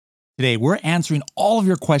Today, we're answering all of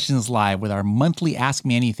your questions live with our monthly Ask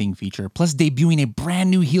Me Anything feature, plus debuting a brand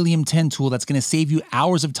new Helium 10 tool that's going to save you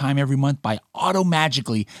hours of time every month by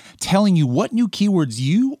auto-magically telling you what new keywords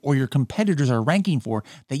you or your competitors are ranking for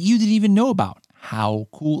that you didn't even know about. How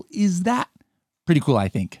cool is that? Pretty cool, I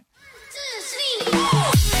think.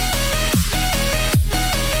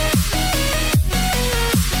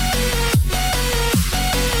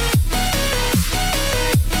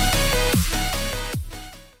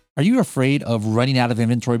 Are you afraid of running out of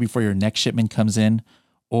inventory before your next shipment comes in?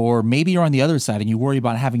 Or maybe you're on the other side and you worry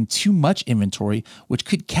about having too much inventory, which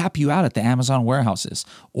could cap you out at the Amazon warehouses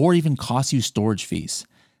or even cost you storage fees.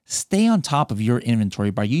 Stay on top of your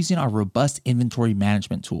inventory by using our robust inventory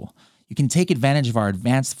management tool. You can take advantage of our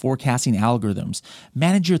advanced forecasting algorithms,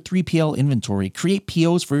 manage your 3PL inventory, create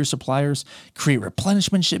POs for your suppliers, create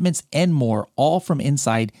replenishment shipments, and more, all from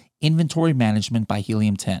inside Inventory Management by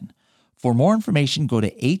Helium 10. For more information, go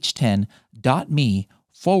to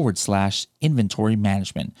h10.me/inventory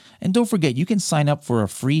management. And don't forget, you can sign up for a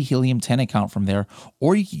free Helium 10 account from there,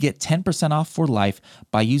 or you can get 10% off for life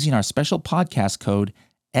by using our special podcast code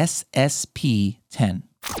SSP10.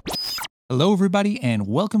 Hello, everybody, and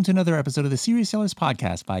welcome to another episode of the Serious Sellers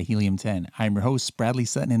Podcast by Helium 10. I'm your host, Bradley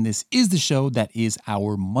Sutton, and this is the show that is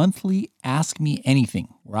our monthly Ask Me Anything,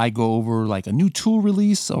 where I go over like a new tool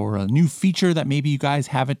release or a new feature that maybe you guys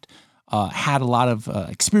haven't had a lot of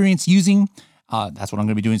experience using. That's what I'm going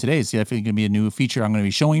to be doing today. It's definitely going to be a new feature I'm going to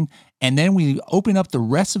be showing. And then we open up the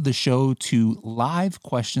rest of the show to live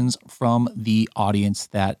questions from the audience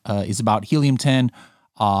that is about Helium 10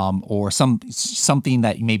 or something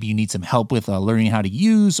that maybe you need some help with learning how to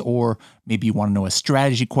use, or maybe you want to know a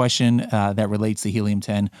strategy question that relates to Helium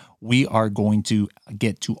 10. We are going to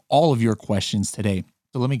get to all of your questions today.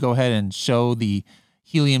 So let me go ahead and show the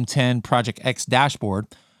Helium 10 Project X dashboard.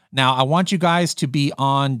 Now, I want you guys to be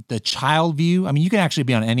on the child view. I mean, you can actually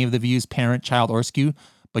be on any of the views, parent, child, or SKU,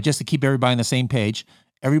 but just to keep everybody on the same page,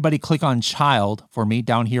 everybody click on child for me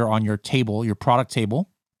down here on your table, your product table.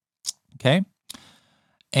 Okay.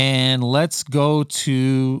 And let's go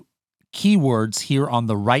to keywords here on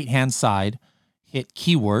the right-hand side. Hit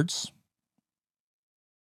keywords.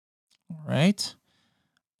 All right.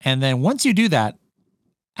 And then once you do that,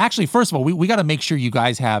 actually, first of all, we got to make sure you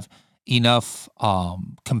guys have enough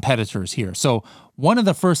competitors here. So one of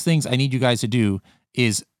the first things I need you guys to do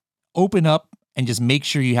is open up and just make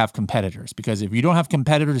sure you have competitors, because if you don't have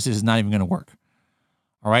competitors, this is not even going to work.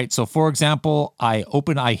 All right. So for example, I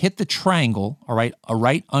hit the triangle, all right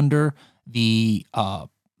under the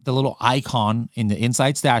little icon in the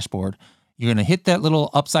Insights dashboard. You're going to hit that little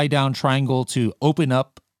upside down triangle to open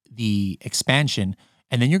up the expansion.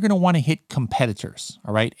 And then you're going to want to hit competitors.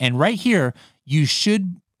 All right. And right here, you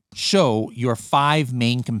should show your 5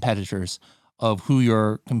 main competitors of who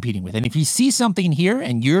you're competing with. And if you see something here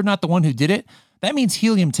and you're not the one who did it, that means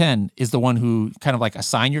Helium 10 is the one who kind of like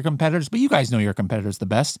assigned your competitors, but you guys know your competitors the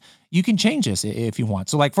best. You can change this if you want.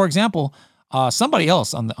 So like, for example, somebody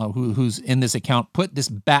else on the, who's in this account put this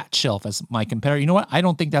bat shelf as my competitor. You know what? I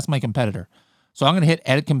don't think that's my competitor. So I'm going to hit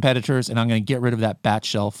edit competitors and I'm going to get rid of that bat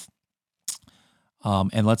shelf.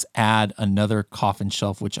 And let's add another coffin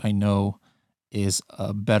shelf, which I know is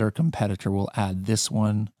a better competitor. We'll add this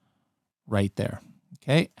one right there.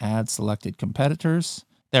 Okay, add selected competitors.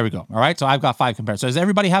 There we go. All right, so I've got 5 competitors. So does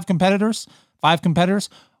everybody have competitors? 5 competitors?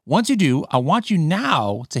 Once you do, I want you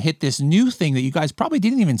now to hit this new thing that you guys probably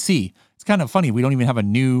didn't even see. It's kind of funny. We don't even have a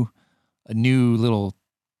new little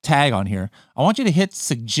tag on here. I want you to hit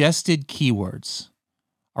suggested keywords.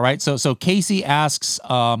 All right, so Casey asks,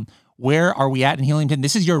 where are we at in Helium 10?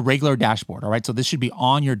 This is your regular dashboard. All right, so this should be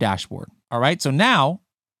on your dashboard. All right, so now,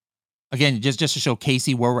 again, just to show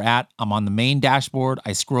Casey where we're at, I'm on the main dashboard.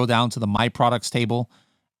 I scroll down to the My Products table,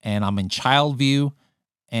 and I'm in child view,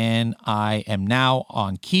 and I am now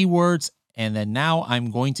on keywords, and then now I'm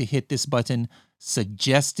going to hit this button,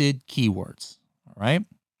 suggested keywords. All right,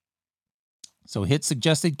 so hit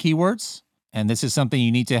suggested keywords, and this is something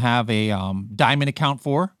you need to have a Diamond account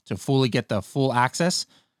for to fully get the full access.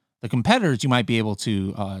 The competitors you might be able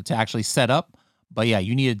to actually set up, but yeah,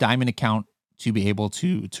 you need a Diamond account to be able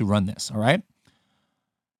to run this. All right.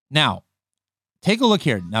 Now, take a look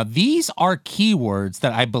here. Now, these are keywords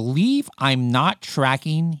that I believe I'm not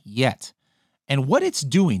tracking yet. And what it's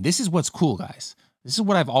doing, this is what's cool, guys. This is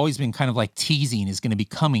what I've always been kind of like teasing is going to be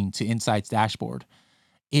coming to Insights dashboard,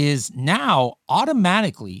 is now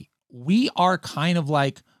automatically we are kind of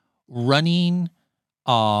like running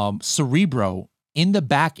Cerebro in the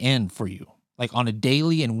back end for you, like on a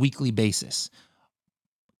daily and weekly basis,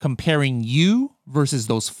 comparing you versus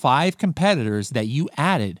those 5 competitors that you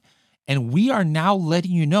added. And we are now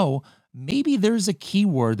letting you know maybe there's a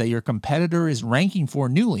keyword that your competitor is ranking for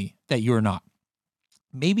newly that you're not.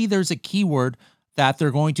 Maybe there's a keyword that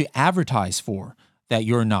they're going to advertise for that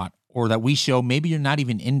you're not, or that we show maybe you're not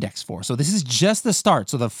even indexed for. So this is just the start.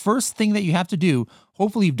 So the first thing that you have to do,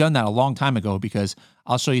 hopefully you've done that a long time ago, because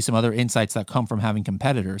I'll show you some other insights that come from having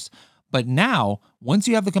competitors. But now, once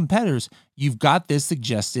you have the competitors, you've got this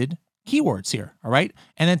suggested keywords here, all right?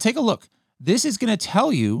 And then take a look. This is going to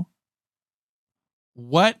tell you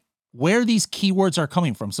where these keywords are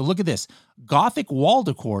coming from. So look at this. Gothic wall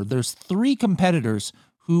decor, there's 3 competitors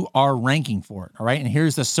who are ranking for it, all right? And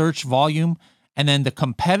here's the search volume, and then the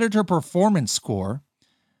competitor performance score.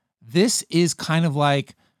 This is kind of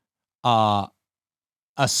like a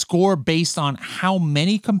score based on how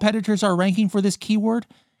many competitors are ranking for this keyword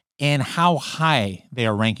and how high they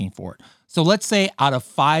are ranking for it. So let's say out of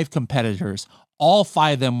 5 competitors, all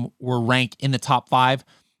 5 of them were ranked in the top 5.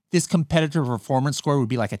 This competitor performance score would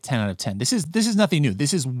be like a 10 out of 10. This is nothing new.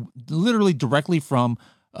 This is literally directly from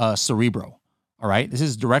Cerebro. All right. This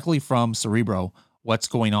is directly from Cerebro, what's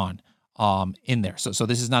going on in there. So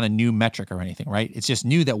this is not a new metric or anything, right? It's just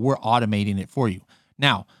new that we're automating it for you.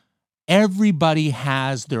 Now, everybody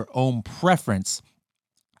has their own preference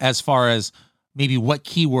as far as maybe what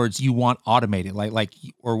keywords you want automated,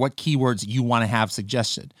 or what keywords you want to have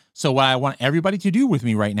suggested. So what I want everybody to do with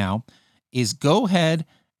me right now is go ahead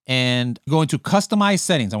and go into customize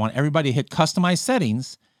settings. I want everybody to hit customize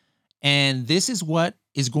settings. And this is what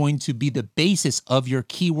is going to be the basis of your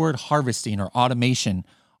keyword harvesting or automation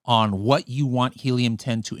on what you want Helium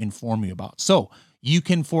 10 to inform you about. So you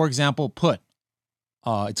can, for example, put,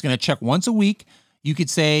 it's going to check once a week. You could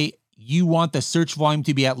say you want the search volume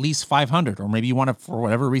to be at least 500, or maybe you want to, for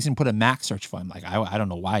whatever reason, put a max search volume. Like, I don't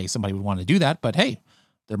know why somebody would want to do that, but hey,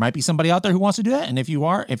 there might be somebody out there who wants to do that. And if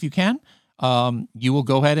you can, you will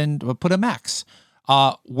go ahead and put a max.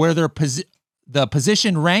 Where the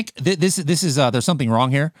position rank, this is there's something wrong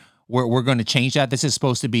here. We're going to change that. This is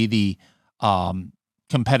supposed to be the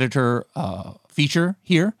competitor feature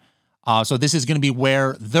here. So this is going to be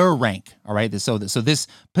where their rank. All right. So this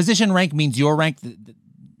position rank means your rank.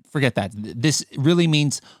 Forget that. This really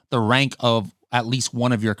means the rank of at least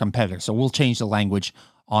one of your competitors. So we'll change the language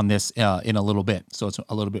on this in a little bit, so it's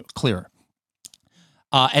a little bit clearer.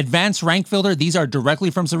 Advanced rank filter, these are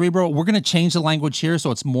directly from Cerebro. We're going to change the language here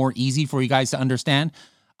so it's more easy for you guys to understand.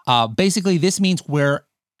 Basically, this means where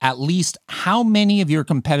at least how many of your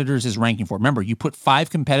competitors is ranking for. Remember, you put 5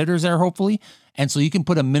 competitors there, hopefully, and so you can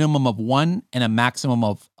put a minimum of 1 and a maximum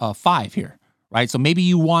of 5 here, right? So maybe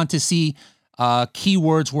you want to see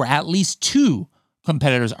keywords where at least 2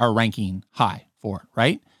 competitors are ranking high for it,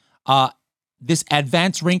 right? This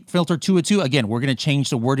advanced rank filter 202, again, we're going to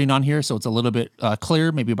change the wording on here so it's a little bit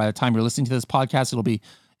clearer. Maybe by the time you're listening to this podcast,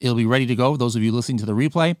 it'll be ready to go. Those of you listening to the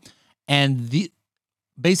replay, and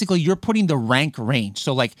basically you're putting the rank range.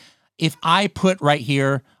 So like if I put right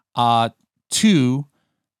here 2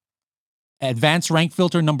 advanced rank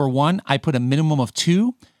filter number 1, I put a minimum of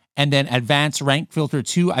 2, and then advanced rank filter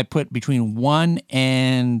 2, I put between 1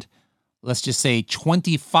 and let's just say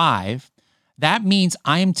 25. That means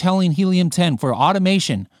I am telling Helium 10 for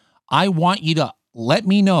automation, I want you to let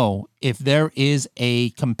me know if there is a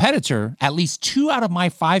competitor, at least 2 out of my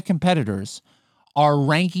 5 competitors are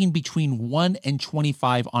ranking between 1 and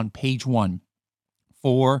 25 on page 1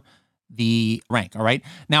 for the rank, all right?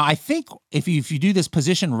 Now, I think if you do this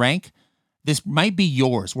position rank, this might be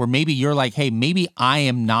yours, where maybe you're like, hey, maybe I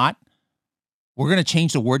am not. We're going to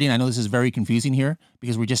change the wording. I know this is very confusing here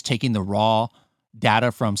because we're just taking the raw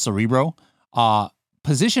data from Cerebro.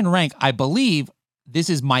 Position rank, I believe this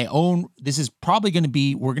is my own. This is probably going to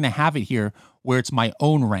be, we're going to have it here where it's my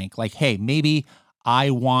own rank. Like, hey, maybe I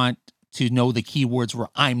want to know the keywords where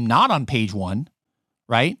I'm not on page 1,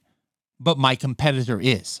 right? But my competitor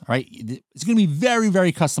is, right? It's going to be very,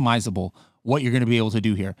 very customizable what you're going to be able to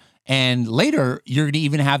do here. And later, you're going to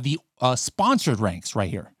even have the sponsored ranks right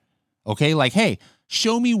here. Okay, like, hey,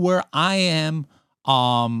 show me where I am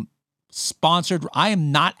sponsored. I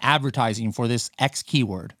am not advertising for this X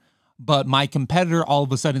keyword, but my competitor all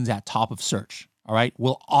of a sudden is at top of search. All right,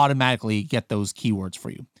 we'll automatically get those keywords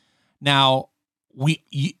for you. Now,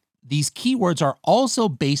 these keywords are also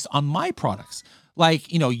based on my products.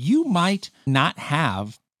 Like, you might not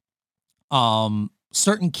have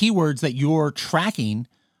certain keywords that you're tracking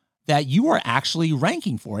that you are actually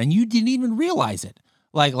ranking for, and you didn't even realize it.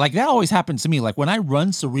 Like that always happens to me. Like when I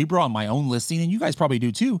run Cerebro on my own listing, and you guys probably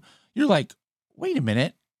do too, you're like, wait a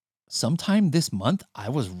minute, sometime this month I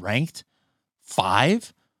was ranked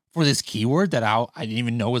 5 for this keyword that I didn't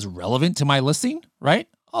even know was relevant to my listing, right?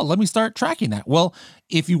 oh, let me start tracking that. Well,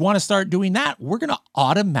 if you want to start doing that, we're going to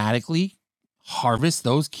automatically harvest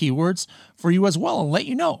those keywords for you as well and let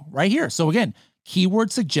you know right here. So again,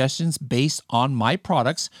 keyword suggestions based on my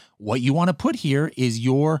products. What you want to put here is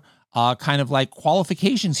your kind of like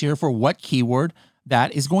qualifications here for what keyword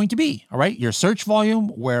that is going to be. All right. Your search volume,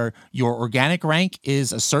 where your organic rank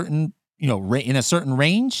is a certain, in a certain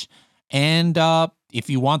range. And if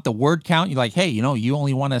you want the word count, you're like, hey, you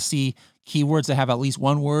only want to see keywords that have at least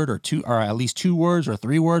one word or two, or at least 2 words or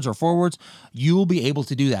 3 words or 4 words, you'll be able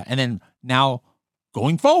to do that. And then now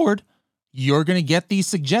going forward, you're going to get these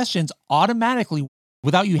suggestions automatically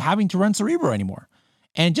without you having to run Cerebro anymore.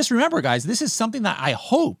 And just remember, guys, this is something that I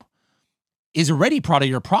hope is already part of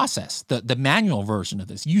your process, the manual version of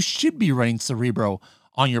this. You should be running Cerebro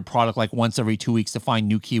on your product like once every 2 weeks to find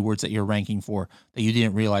new keywords that you're ranking for that you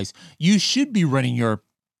didn't realize. You should be running your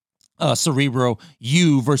Cerebro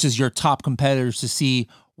you versus your top competitors to see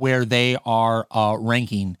where they are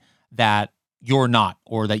ranking that you're not,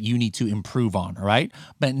 or that you need to improve on. All right.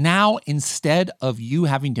 But now, instead of you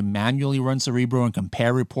having to manually run Cerebro and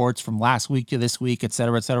compare reports from last week to this week, et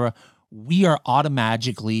cetera, we are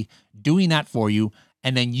automatically doing that for you.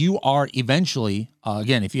 And then you are eventually,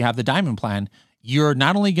 again, if you have the diamond plan, you're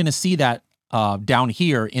not only going to see that down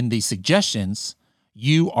here in the suggestions,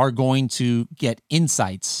 you are going to get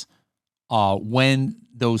insights when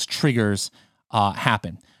those triggers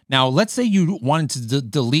happen. Now, let's say you wanted to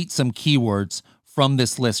delete some keywords from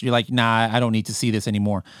this list. You're like, nah, I don't need to see this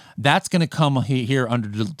anymore. That's going to come here under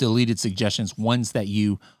deleted suggestions, ones that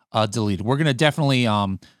you deleted. We're going to definitely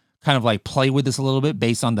kind of like play with this a little bit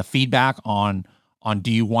based on the feedback on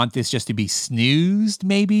do you want this just to be snoozed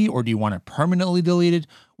maybe, or do you want it permanently deleted?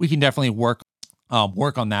 We can definitely work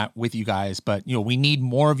on that with you guys. But, we need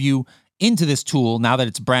more of you into this tool now that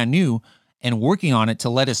it's brand new and working on it to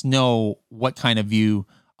let us know what kind of view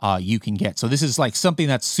you can get. So this is like something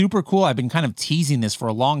that's super cool. I've been kind of teasing this for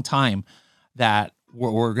a long time, that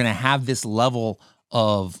we're going to have this level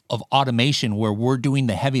of automation where we're doing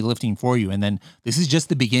the heavy lifting for you. And then this is just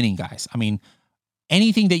the beginning, guys. I mean,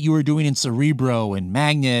 anything that you were doing in Cerebro and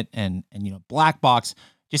Magnet and Black Box,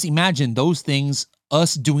 just imagine those things,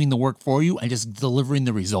 us doing the work for you and just delivering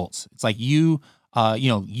the results. It's like you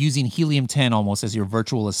using Helium 10 almost as your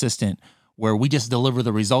virtual assistant, where we just deliver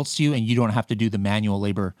the results to you and you don't have to do the manual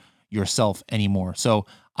labor yourself anymore. So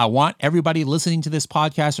I want everybody listening to this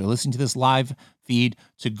podcast or listening to this live feed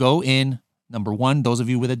to go in. Number one, those of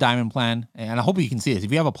you with a diamond plan, and I hope you can see this.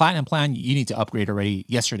 If you have a platinum plan, you need to upgrade already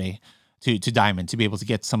yesterday to diamond to be able to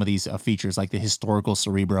get some of these features like the historical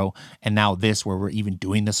Cerebro, and now this, where we're even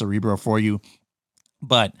doing the Cerebro for you.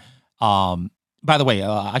 But by the way,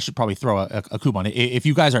 I should probably throw a coupon. If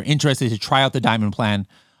you guys are interested to try out the diamond plan,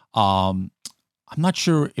 I'm not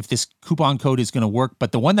sure if this coupon code is going to work,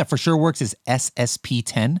 but the one that for sure works is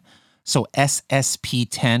SSP10. So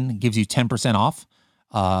SSP10 gives you 10% off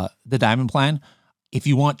the diamond plan. If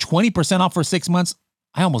you want 20% off for 6 months,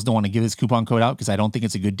 I almost don't want to give this coupon code out because I don't think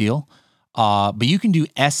it's a good deal. But you can do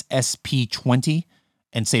SSP20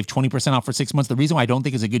 and save 20% off for 6 months. The reason why I don't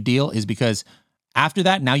think it's a good deal is because after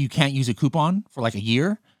that, now you can't use a coupon for like a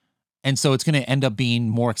year. And so it's going to end up being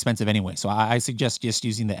more expensive anyway. So I suggest just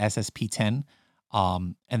using the SSP10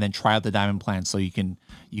 and then try out the diamond plan so you can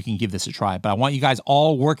give this a try. But I want you guys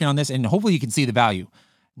all working on this, and hopefully you can see the value.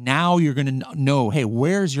 Now you're going to know, hey,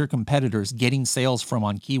 where's your competitors getting sales from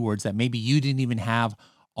on keywords that maybe you didn't even have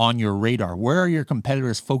on your radar? Where are your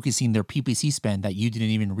competitors focusing their PPC spend that you didn't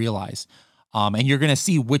even realize? And you're going to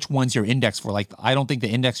see which ones you're indexed for. Like, I don't think the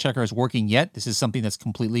index checker is working yet. This is something that's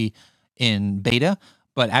completely in beta.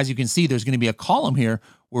 But as you can see, there's going to be a column here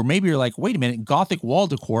where maybe you're like, wait a minute, Gothic wall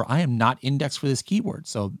decor, I am not indexed for this keyword.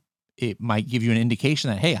 So it might give you an indication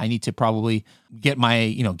that, hey, I need to probably get my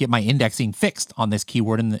indexing fixed on this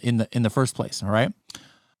keyword in the first place. All right.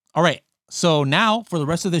 All right. So now for the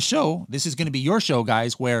rest of the show, this is going to be your show,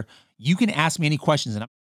 guys, where you can ask me any questions. And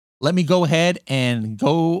let me go ahead and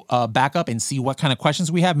go back up and see what kind of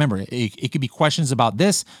questions we have. Remember, it could be questions about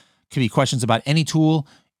this, could be questions about any tool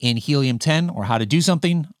in Helium 10 or how to do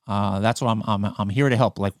something. That's what I'm here to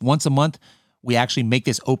help. Like once a month, we actually make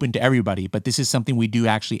this open to everybody, but this is something we do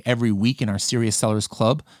actually every week in our Serious Sellers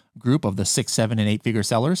Club group of the 6, 7, and 8-figure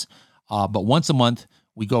sellers. But once a month,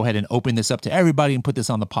 we go ahead and open this up to everybody and put this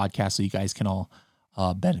on the podcast so you guys can all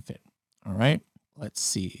benefit. All right, let's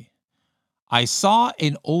see. I saw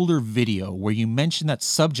an older video where you mentioned that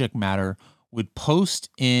subject matter would post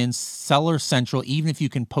in Seller Central, even if you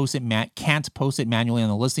can post it can't post it manually on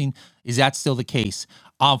the listing. Is that still the case?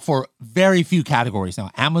 For very few categories.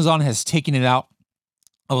 Now, Amazon has taken it out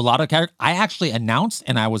of a lot of categories. I actually announced,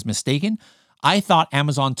 and I was mistaken. I thought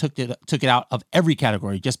Amazon took it out of every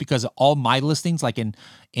category just because all my listings, like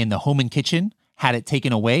in the home and kitchen, had it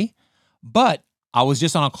taken away. But I was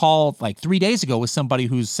just on a call like 3 days ago with somebody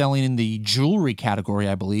who's selling in the jewelry category,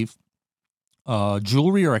 I believe,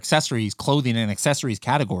 jewelry or accessories, clothing and accessories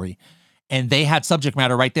category, and they had subject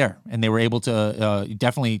matter right there, and they were able to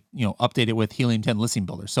definitely update it with Helium 10 Listing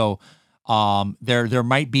Builder. So there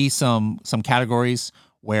might be some categories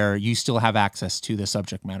where you still have access to the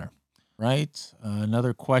subject matter. Right.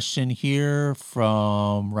 Another question here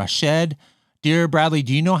from Rashed. Dear Bradley,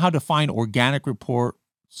 do you know how to find organic reports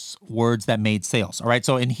words that made sales? All right.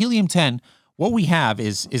 So in Helium 10, what we have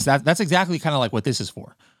is that's exactly kind of like what this is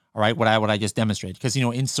for. All right. What I just demonstrated. Because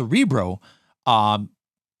in Cerebro,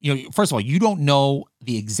 first of all, you don't know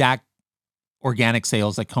the exact organic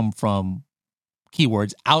sales that come from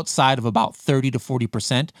keywords outside of about 30 to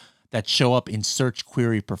 40% that show up in search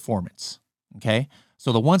query performance. Okay.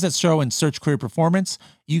 So the ones that show in search query performance,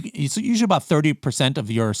 it's usually about 30% of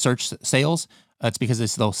your search sales. It's because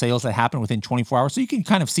it's those sales that happen within 24 hours. So you can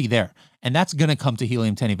kind of see there. And that's going to come to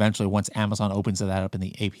Helium 10 eventually once Amazon opens that up in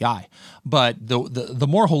the API. But the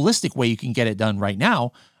more holistic way you can get it done right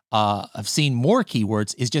now, I've seen more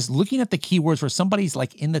keywords, is just looking at the keywords where somebody's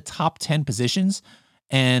like in the top 10 positions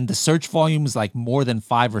and the search volume is like more than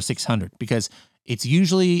 500 or 600, because it's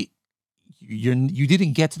usually you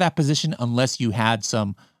didn't get to that position unless you had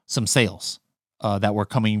some sales that were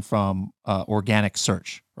coming from organic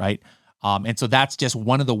search, right? And so that's just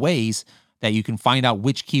one of the ways that you can find out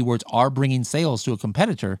which keywords are bringing sales to a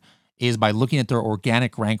competitor, is by looking at their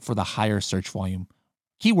organic rank for the higher search volume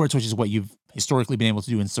keywords, which is what you've historically been able to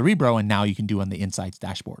do in Cerebro, and now you can do on the Insights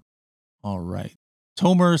dashboard. All right.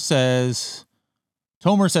 Tomer says,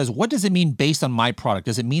 what does it mean based on my product?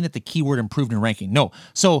 Does it mean that the keyword improved in ranking? No.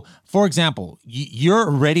 So, for example, you're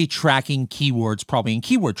already tracking keywords probably in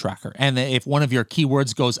Keyword Tracker. And if one of your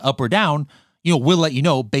keywords goes up or down, we'll let you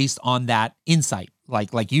know based on that insight.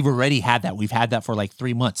 Like you've already had that. We've had that for like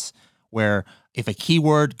 3 months, where if a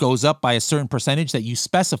keyword goes up by a certain percentage that you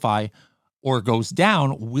specify or goes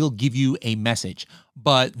down, we'll give you a message.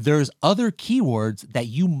 But there's other keywords that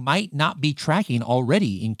you might not be tracking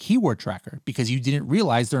already in Keyword Tracker because you didn't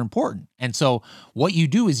realize they're important. And so what you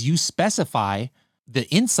do is you specify the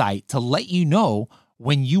insight to let you know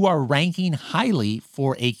when you are ranking highly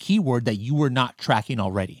for a keyword that you were not tracking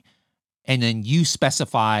already. And then you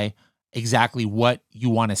specify exactly what you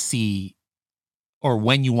want to see or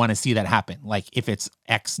when you want to see that happen. Like if it's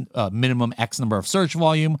X minimum X number of search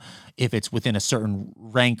volume, if it's within a certain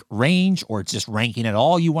rank range, or it's just ranking at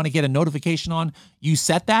all you want to get a notification on, you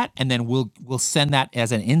set that, and then we'll send that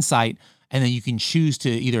as an insight, and then you can choose to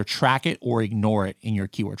either track it or ignore it in your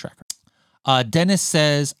Keyword Tracker. Dennis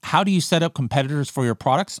says, how do you set up competitors for your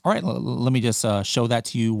products? All right, let me just show that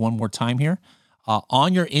to you one more time here.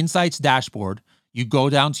 On your Insights dashboard, you go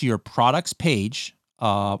down to your products page,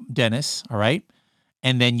 Dennis, all right?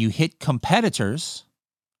 And then you hit competitors,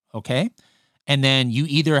 okay? And then you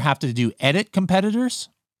either have to do edit competitors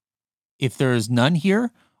if there's none here,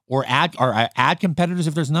 or add competitors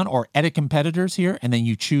if there's none, or edit competitors here, and then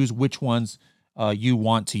you choose which ones you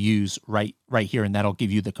want to use right here, and that'll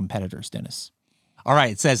give you the competitors, Dennis. All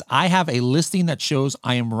right, it says, I have a listing that shows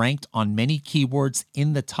I am ranked on many keywords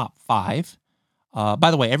in the top 5. By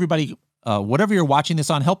the way, everybody, whatever you're watching this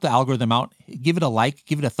on, help the algorithm out. Give it a like,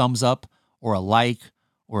 give it a thumbs up, or a like,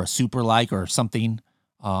 or a super like, or something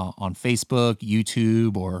on Facebook,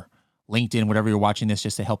 YouTube, or LinkedIn, whatever you're watching this,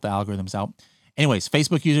 just to help the algorithms out. Anyways,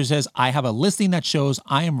 Facebook user says, I have a listing that shows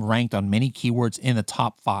I am ranked on many keywords in the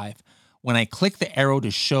top 5. When I click the arrow to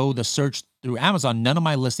show the search through Amazon, none of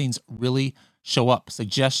my listings really show up.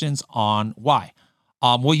 Suggestions on why?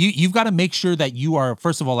 Well, you've got to make sure that you are,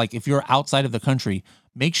 first of all, like if you're outside of the country,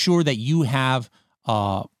 make sure that you have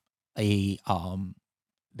a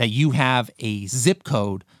zip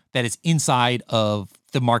code that is inside of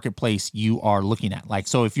the marketplace you are looking at. Like,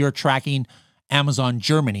 so if you're tracking Amazon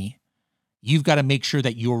Germany, you've got to make sure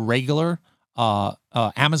that your regular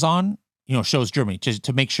Amazon, shows Germany,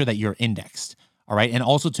 to make sure that you're indexed. All right. And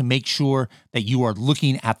also to make sure that you are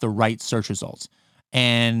looking at the right search results.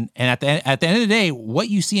 And at the end of the day, what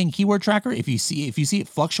you see in Keyword Tracker, if you see it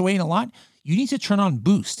fluctuating a lot, you need to turn on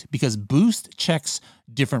Boost, because Boost checks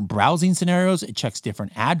different browsing scenarios. It checks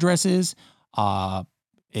different addresses.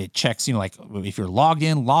 It checks, like if you're logged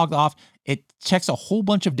in, logged off. It checks a whole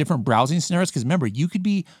bunch of different browsing scenarios, because remember, you could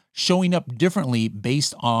be showing up differently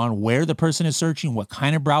based on where the person is searching, what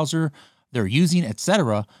kind of browser they're using,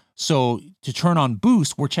 etc. So to turn on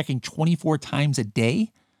Boost, we're checking 24 times a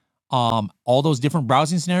day, all those different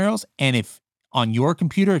browsing scenarios. And if on your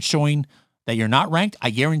computer it's showing that you're not ranked, I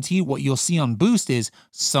guarantee what you'll see on Boost is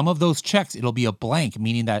some of those checks, it'll be a blank,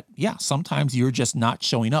 meaning that, yeah, sometimes you're just not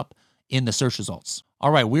showing up in the search results.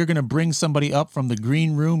 All right, we're going to bring somebody up from the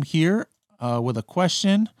green room here with a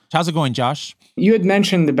question. How's it going, Josh? You had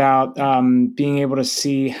mentioned about being able to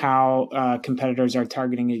see how competitors are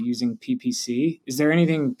targeting it using PPC. Is there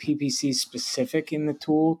anything PPC specific in the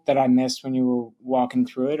tool that I missed when you were walking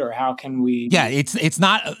through it, or how can we? Yeah, it's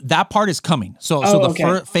not, that part is coming. So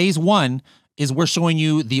Okay. phase 1 is we're showing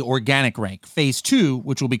you the organic rank. Phase 2,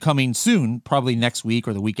 which will be coming soon, probably next week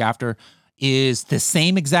or the week after, is the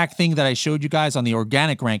same exact thing that I showed you guys on the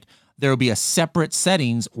organic rank. There will be a separate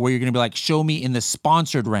settings where you're going to be like, show me in the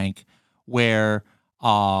sponsored rank where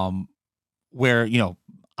you know,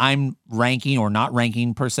 I'm ranking or not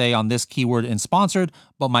ranking per se on this keyword in sponsored,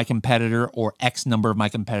 but my competitor or X number of my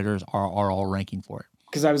competitors are all ranking for it.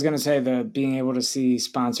 Because I was going to say the being able to see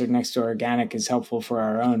sponsored next to organic is helpful for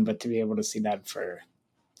our own, but to be able to see that for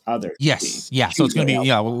others, Yes, yeah. So it's going to hugely be,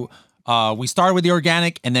 helpful. we start with the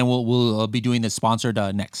organic, and then we'll be doing the sponsored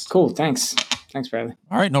next. Cool. Thanks, Bradley.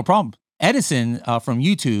 All right, no problem. Edison from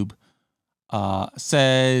YouTube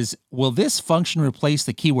says, "Will this function replace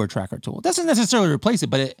the keyword tracker tool?" It doesn't necessarily replace it,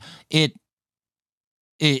 but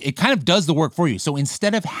it kind of does the work for you. So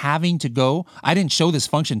instead of having to go, I didn't show this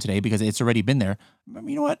function today because it's already been there.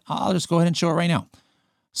 You know what? I'll just go ahead and show it right now.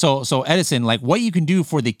 So Edison, like what you can do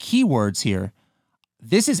for the keywords here,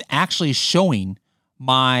 this is actually showing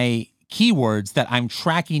my keywords that I'm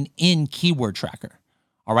tracking in Keyword Tracker.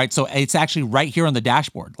 All right. So it's actually right here on the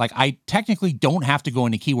dashboard. Like I technically don't have to go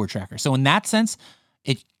into Keyword Tracker. So in that sense,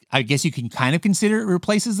 I guess you can kind of consider it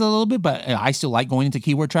replaces it a little bit, but I still like going into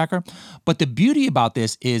Keyword Tracker. But the beauty about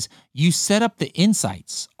this is you set up the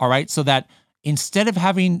insights, all right, so that instead of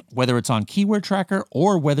having, whether it's on Keyword Tracker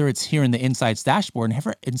or whether it's here in the Insights dashboard,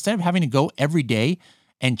 and instead of having to go every day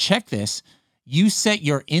and check this, you set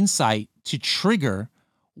your insight to trigger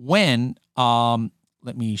when,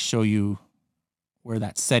 let me show you where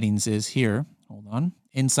that settings is here. Hold on.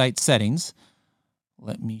 Insight settings.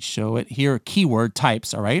 Let me show it here. Keyword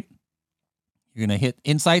types. All right. You're going to hit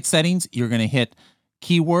insight settings. You're going to hit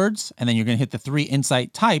keywords, and then you're going to hit the 3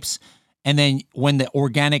 insight types. And then when the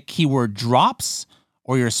organic keyword drops,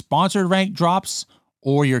 or your sponsored rank drops,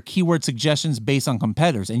 or your keyword suggestions based on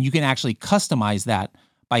competitors, and you can actually customize that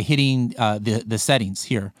by hitting the settings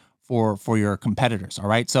here for your competitors. All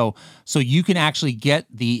right. So you can actually get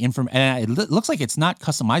the information, and it looks like it's not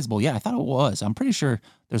customizable. Yeah, I thought it was. I'm pretty sure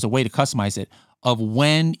there's a way to customize it of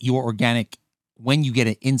when you get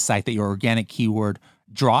an insight that your organic keyword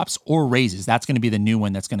drops or raises. That's going to be the new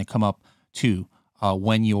one that's going to come up too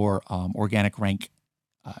when your organic rank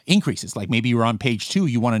increases. Like maybe you're on page 2,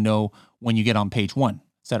 you want to know when you get on page 1,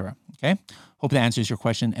 etc. Okay. Hope that answers your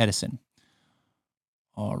question, Edison.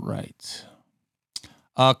 All right.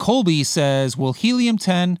 Colby says, will Helium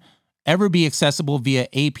 10 ever be accessible via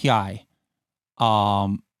API?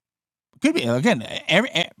 Could be. Again,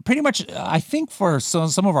 pretty much, I think for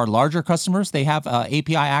some of our larger customers, they have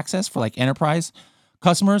API access for like enterprise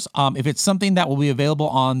customers. If it's something that will be available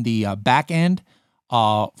on the back end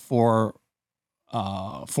for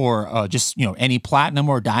just, any platinum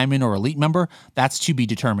or diamond or elite member, that's to be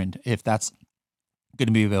determined if that's going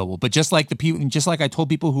to be available. But just like I told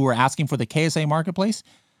people who were asking for the KSA marketplace,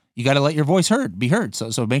 you got to let your voice be heard.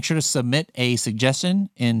 So make sure to submit a suggestion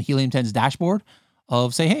in Helium 10's dashboard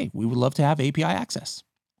of say, hey, we would love to have API access.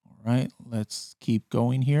 All right, let's keep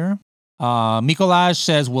going here. Mikolaj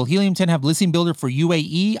says, will Helium 10 have listing builder for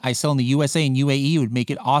UAE? I sell in the USA and UAE. It would make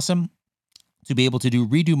it awesome to be able to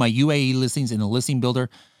redo my UAE listings in the listing builder.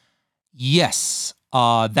 Yes,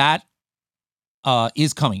 that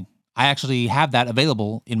is coming. I actually have that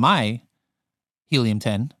available in my Helium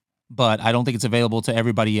 10, but I don't think it's available to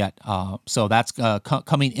everybody yet. So that's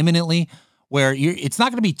coming imminently, where it's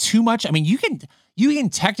not going to be too much. I mean, you can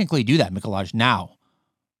technically do that, Mikolaj, now.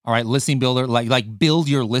 All right, listing builder, like build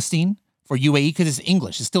your listing for UAE because it's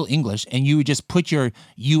English. It's still English, and you would just put your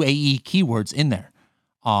UAE keywords in there.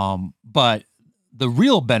 But the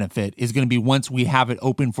real benefit is going to be once we have it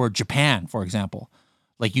open for Japan, for example.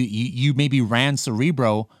 Like you maybe ran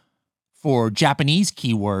Cerebro for Japanese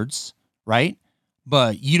keywords, right?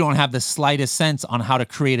 But you don't have the slightest sense on how to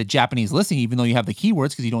create a Japanese listing, even though you have the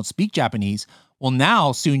keywords because you don't speak Japanese. Well,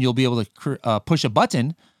 now soon you'll be able to push a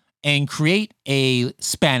button and create a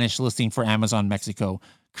Spanish listing for Amazon Mexico,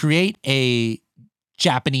 create a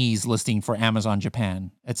Japanese listing for Amazon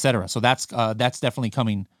Japan, etc. So that's definitely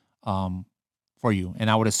coming for you, and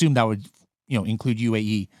I would assume that would include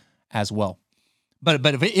UAE as well. But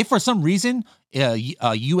if for some reason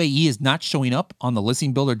UAE is not showing up on the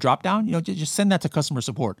listing builder dropdown, just send that to customer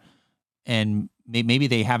support. maybe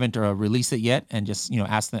they haven't released it yet, and just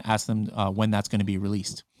ask them when that's going to be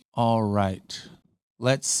released. All right,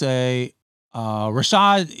 let's say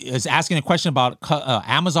Rashad is asking a question about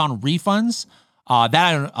Amazon refunds.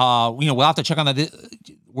 We'll have to check on that.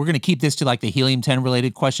 We're going to keep this to like the Helium 10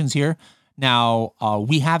 related questions here. Now,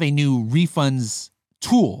 we have a new refunds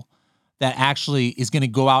tool that actually is going to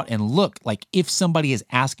go out and look like if somebody is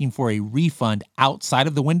asking for a refund outside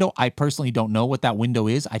of the window. I personally don't know what that window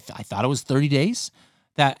is. I thought it was 30 days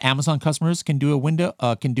that Amazon customers can do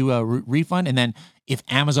a refund. And then if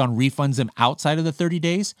Amazon refunds them outside of the 30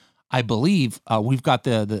 days, I believe we've got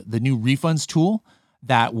the new refunds tool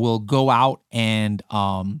that will go out and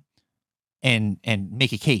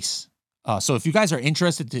make a case. So if you guys are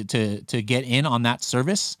interested to get in on that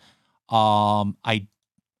service,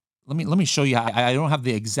 let me show you. I don't have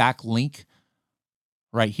the exact link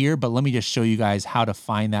right here, but let me just show you guys how to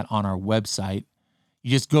find that on our website.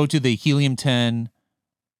 You just go to the Helium 10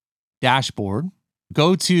 dashboard,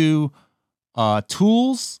 go to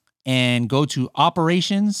tools, and go to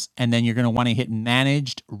operations, and then you're going to want to hit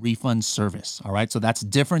managed refund service. All right. So that's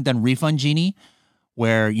different than Refund Genie,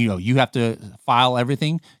 where you have to file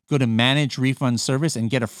everything. Go to manage refund service and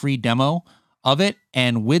get a free demo of it.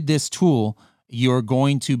 And with this tool, you're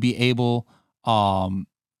going to be able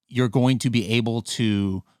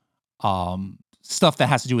to stuff that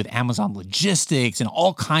has to do with Amazon logistics and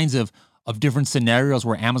all kinds of different scenarios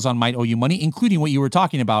where Amazon might owe you money, including what you were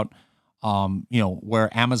talking about,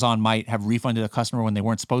 where Amazon might have refunded a customer when they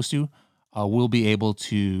weren't supposed to. We'll be able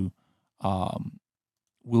to go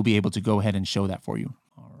ahead and show that for you.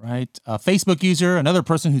 All right. Facebook user, another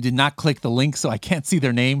person who did not click the link, so I can't see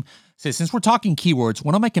their name, says, since we're talking keywords,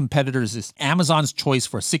 one of my competitors is Amazon's Choice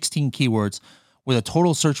for 16 keywords with a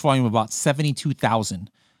total search volume of about 72,000.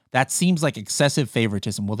 That seems like excessive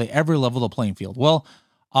favoritism. Will they ever level the playing field? Well,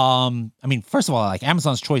 first of all, like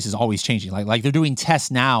Amazon's Choice is always changing. Like they're doing tests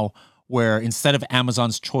now where instead of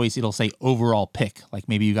Amazon's Choice, it'll say overall pick. Like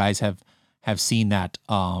maybe you guys have seen that,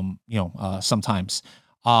 sometimes.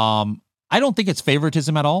 I don't think it's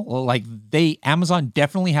favoritism at all. Like Amazon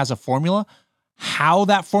definitely has a formula. How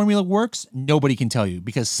that formula works, nobody can tell you,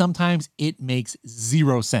 because sometimes it makes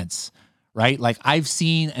zero sense, right? Like I've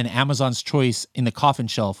seen an Amazon's Choice in the coffin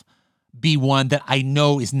shelf be one that I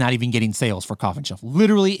know is not even getting sales for coffin shelf.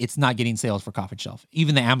 Literally, it's not getting sales for coffin shelf.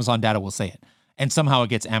 Even the Amazon data will say it. And somehow it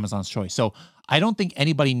gets Amazon's Choice. So I don't think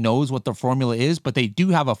anybody knows what the formula is, but they do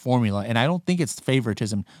have a formula. And I don't think it's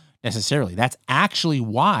favoritism necessarily. That's actually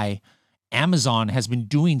why Amazon has been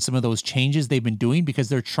doing some of those changes they've been doing, because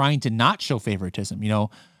they're trying to not show favoritism.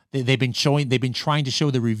 They've been trying to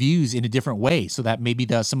show the reviews in a different way, so that maybe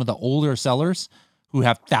some of the older sellers who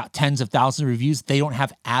have tens of thousands of reviews, they don't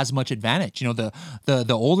have as much advantage. The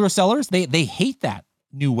older sellers, they hate that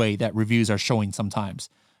new way that reviews are showing sometimes,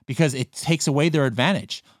 because it takes away their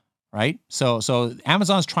advantage, right? So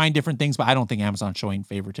Amazon's trying different things, but I don't think Amazon's showing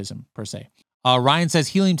favoritism per se. Ryan says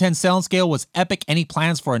Helium 10 Sell and Scale was epic. Any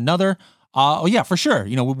plans for another? Oh yeah, for sure.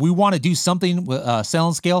 We want to do something with Sell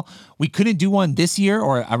and Scale. We couldn't do one this year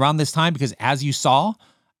or around this time because, as you saw,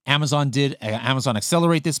 Amazon did Amazon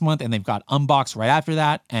Accelerate this month, and they've got Unbox right after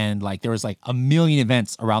that. And there was a million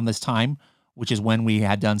events around this time, which is when we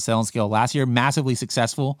had done Sell and Scale last year. Massively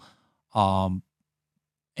successful.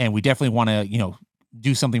 And we definitely want to,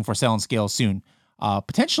 do something for Sell and Scale soon.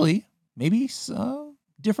 Potentially, maybe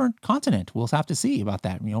different continent. We'll have to see about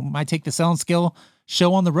that. Might take the Sell and Scale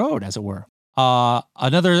show on the road, as it were.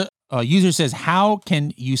 Another user says, how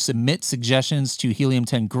can you submit suggestions to Helium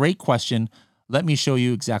 10? Great question. Let me show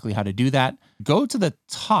you exactly how to do that. Go to the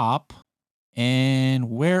top, and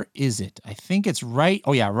where is it? I think it's right.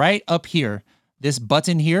 Oh yeah, right up here. This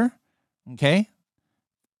button here. Okay.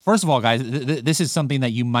 First of all, guys, this is something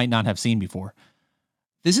that you might not have seen before.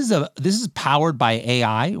 This is powered by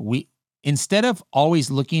AI. Instead of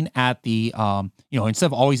always looking at the, instead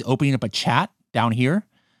of always opening up a chat down here,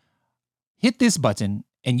 hit this button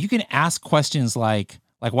and you can ask questions like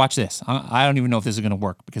watch this. I don't even know if this is going to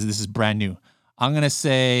work because this is brand new. I'm going to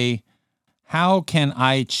say, how can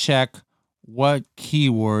I check what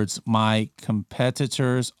keywords my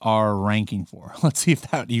competitors are ranking for? Let's see if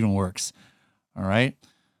that even works. All right.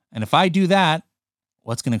 And if I do that,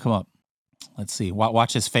 what's going to come up? Let's see.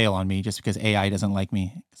 Watch this fail on me just because AI doesn't like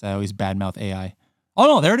me, because I always badmouth AI. Oh,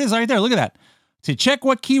 no, there it is right there. Look at that. To check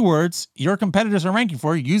what keywords your competitors are ranking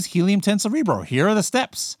for, use Helium 10 Cerebro. Here are the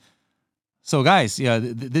steps. So, guys, yeah,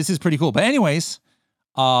 this is pretty cool. But anyways,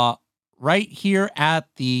 right here at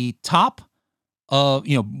the top of,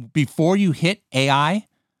 before you hit AI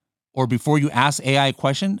or before you ask AI a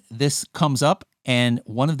question, this comes up, and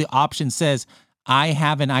one of the options says, I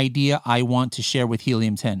have an idea I want to share with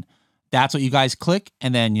Helium 10. That's what you guys click.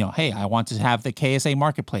 And then, hey, I want to have the KSA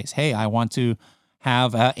marketplace. Hey, I want to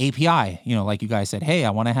have API, like you guys said, hey,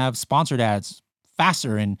 I want to have sponsored ads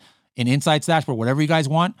faster in Insights Dashboard, whatever you guys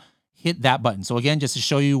want, hit that button. So again, just to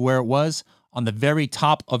show you where it was on the very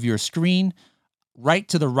top of your screen, right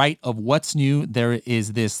to the right of what's new, there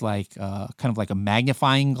is this kind of like a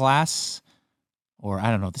magnifying glass, or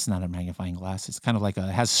I don't know, this is not a magnifying glass. It's kind of like it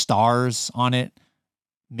has stars on it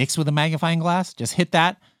mixed with a magnifying glass. Just hit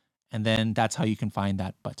that, and then that's how you can find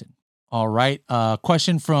that button. All right.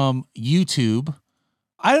 Question from YouTube.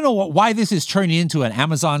 I don't know why this is turning into an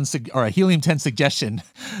Amazon or a Helium 10 suggestion.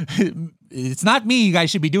 It's not me. You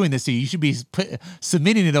guys should be doing this to you. You should be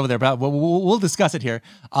submitting it over there, but we'll discuss it here.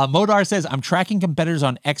 Modar says, I'm tracking competitors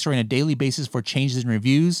on X-Ray on a daily basis for changes in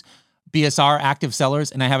reviews, BSR, active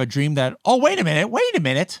sellers, and I have a dream that, wait a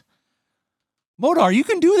minute. Modar, you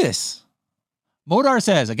can do this. Modar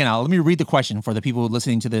says, again, let me read the question for the people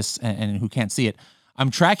listening to this and who can't see it.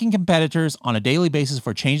 I'm tracking competitors on a daily basis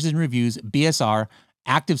for changes in reviews, BSR,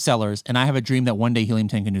 active sellers, and I have a dream that one day Helium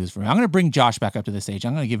 10 can do this for me. I'm going to bring Josh back up to the stage.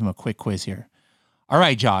 I'm going to give him a quick quiz here. All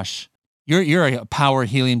right, Josh, you're a power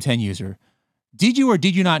Helium 10 user. Did you or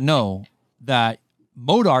did you not know that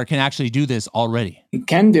Modar can actually do this already? You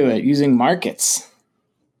can do it using markets.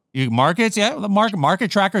 Markets, yeah. The market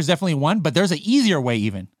tracker is definitely one, but there's an easier way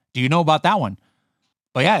even. Do you know about that one?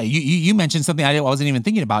 But yeah, you mentioned something I wasn't even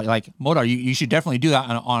thinking about. Like Modar, you should definitely do that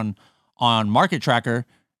on market tracker.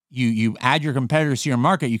 You add your competitors to your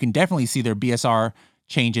market, you can definitely see their BSR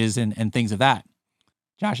changes and things of that.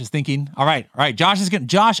 Josh is thinking. All right. Josh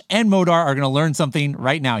and Modar are going to learn something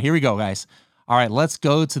right now. Here we go, guys. All right, let's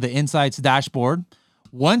go to the Insights dashboard.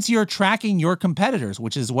 Once you're tracking your competitors,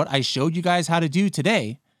 which is what I showed you guys how to do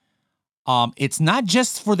today, it's not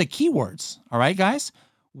just for the keywords. All right, guys.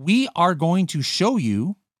 We are going to show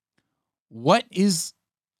you what is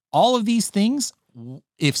all of these things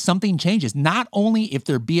if something changes, not only if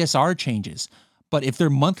their BSR changes, but if their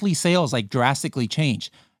monthly sales drastically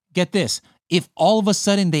change. Get this, if all of a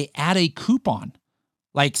sudden they add a coupon,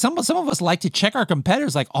 like some of us like to check our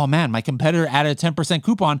competitors like, oh man, my competitor added a 10%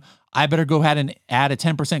 coupon. I better go ahead and add a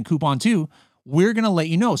 10% coupon too. We're going to let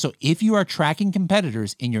you know. So if you are tracking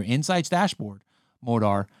competitors in your Insights dashboard,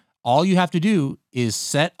 Modar, all you have to do is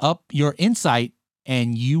set up your insight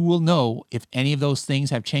and you will know if any of those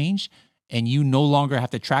things have changed, and you no longer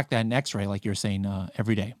have to track that in X-Ray like you're saying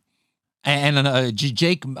every day. And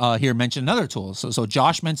Jake here mentioned another tool. So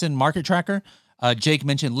Josh mentioned Market Tracker. Jake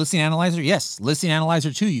mentioned Listing Analyzer. Yes, Listing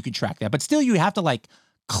Analyzer too, you can track that. But still, you have to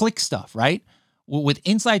click stuff, right? With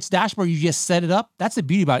Insights Dashboard, you just set it up. That's the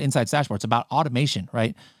beauty about Insights Dashboard. It's about automation,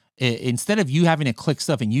 right? Instead of you having to click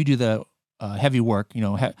stuff and you do the heavy work,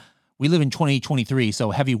 we live in 2023,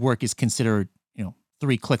 so heavy work is considered,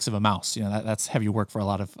 3 clicks of a mouse. That's heavy work for a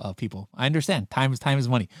lot of people. I understand. Time is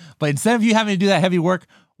money. But instead of you having to do that heavy work,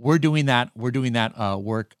 we're doing that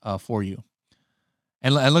work for you.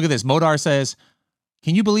 And look at this. Modar says,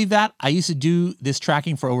 can you believe that? I used to do this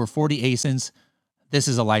tracking for over 40 ASINs. This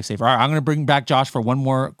is a lifesaver. All right, I'm going to bring back Josh for one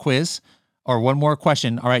more quiz or one more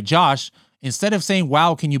question. All right, Josh, instead of saying,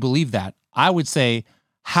 wow, can you believe that? I would say,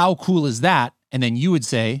 how cool is that? And then you would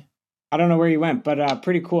say, I don't know where you went, but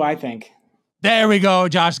pretty cool, I think. There we go.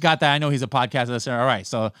 Josh got that. I know he's a podcast listener. All right.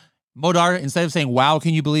 So Modar, instead of saying, wow,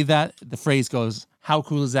 can you believe that? The phrase goes, how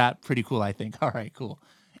cool is that? Pretty cool, I think. All right, cool.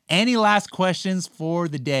 Any last questions for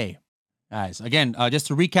the day? Guys, again, just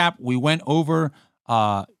to recap, we went over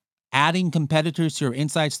adding competitors to your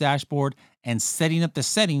Insights dashboard and setting up the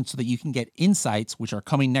settings so that you can get insights, which are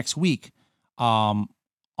coming next week, on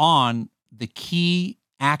the key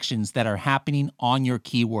actions that are happening on your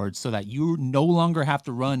keywords so that you no longer have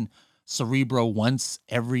to run Cerebro once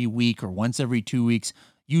every week or once every 2 weeks.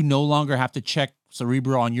 You no longer have to check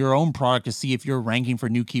Cerebro on your own product to see if you're ranking for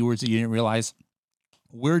new keywords that you didn't realize.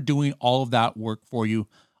 We're doing all of that work for you,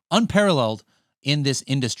 unparalleled in this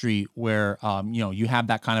industry where you have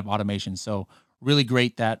that kind of automation. So really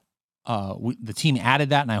great that the team added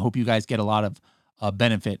that, and I hope you guys get a lot of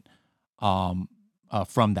benefit from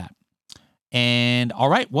that. And all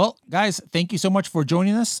right, well, guys, thank you so much for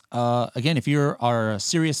joining us. Again, if you're our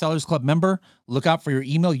Serious Sellers Club member, look out for your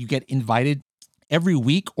email. You get invited every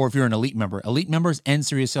week, or if you're an elite members and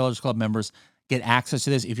Serious Sellers Club members get access to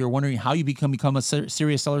this. If you're wondering how you become a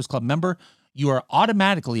Serious Sellers Club member, you are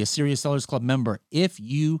automatically a Serious Sellers Club member if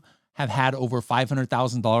you have had over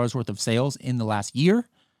 $500,000 worth of sales in the last year,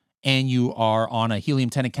 and you are on a Helium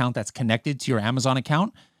 10 account that's connected to your Amazon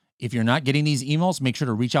account. If you're not getting these emails, make sure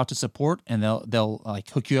to reach out to support, and they'll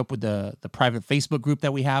hook you up with the private Facebook group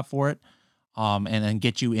that we have for it. and then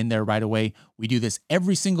get you in there right away. We do this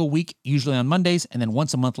every single week, usually on Mondays, and then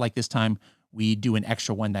once a month, like this time, we do an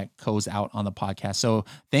extra one that goes out on the podcast. So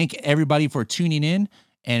thank everybody for tuning in,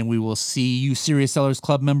 and we will see you Serious Sellers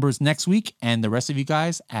Club members next week, and the rest of you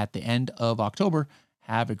guys at the end of October.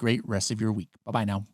 Have a great rest of your week. Bye-bye now.